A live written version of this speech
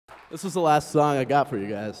This is the last song I got for you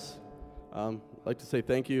guys. I'd like to say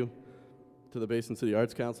thank you to the Basin City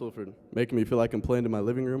Arts Council for making me feel like I'm playing in my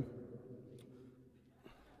living room.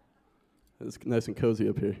 It's nice and cozy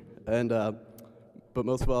up here. And, but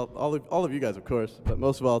most of all of you guys, of course, but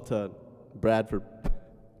most of all to Brad for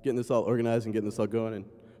getting this all organized and getting this all going and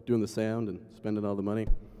doing the sound and spending all the money.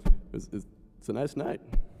 It's a nice night.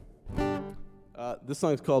 This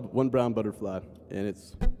song is called One Brown Butterfly, and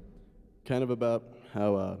it's kind of about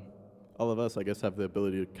how all of us, I guess, have the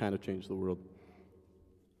ability to kind of change the world.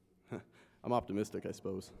 I'm optimistic, I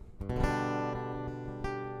suppose.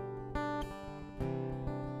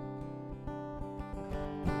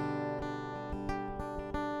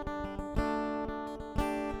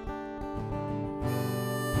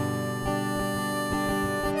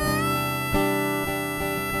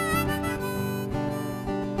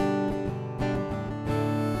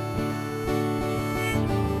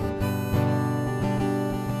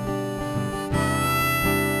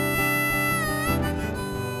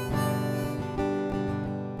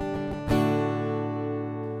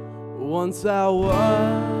 Once I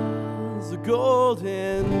was a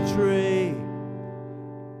golden tree,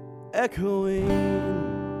 echoing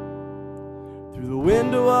through the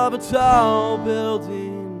window of a tall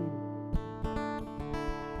building.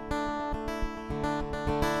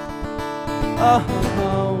 Oh,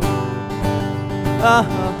 oh, oh,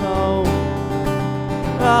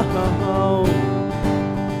 oh,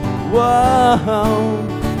 whoa.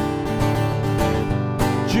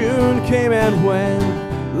 June came and went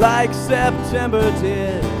like September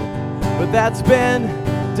did, but that's been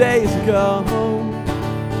days ago.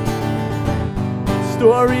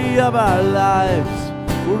 Story of our lives,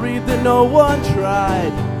 we'll read that no one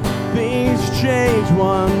tried. Things change,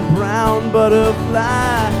 one brown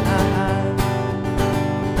butterfly.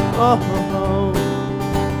 Oh, oh,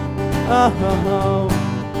 oh, oh,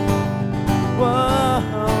 whoa.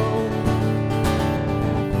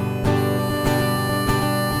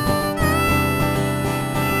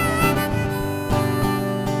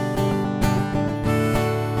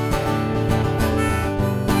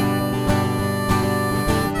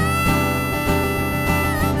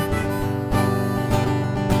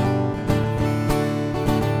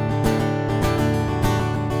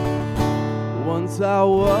 Once I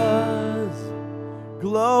was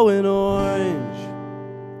glowing orange,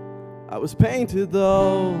 I was painted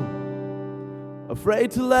though,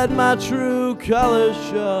 afraid to let my true colors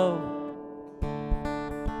show.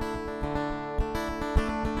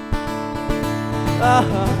 Oh,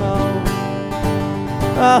 oh,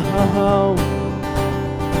 oh,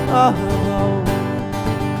 oh,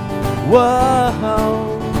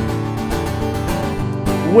 whoa.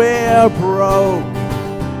 We're broke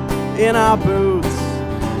in our boots,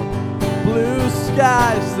 blue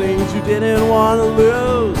skies, things you didn't want to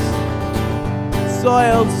lose,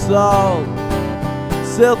 soiled salt,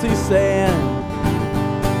 silty sand,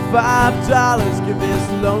 $5, give this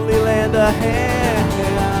lonely land a hand.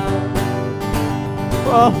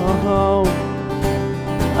 Oh, oh,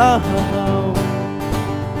 oh, oh,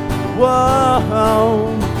 whoa, oh,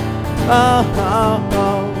 oh,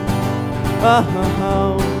 oh,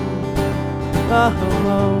 oh.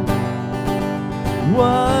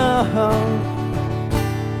 Whoa.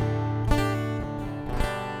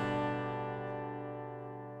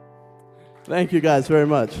 Thank you guys very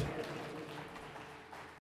much.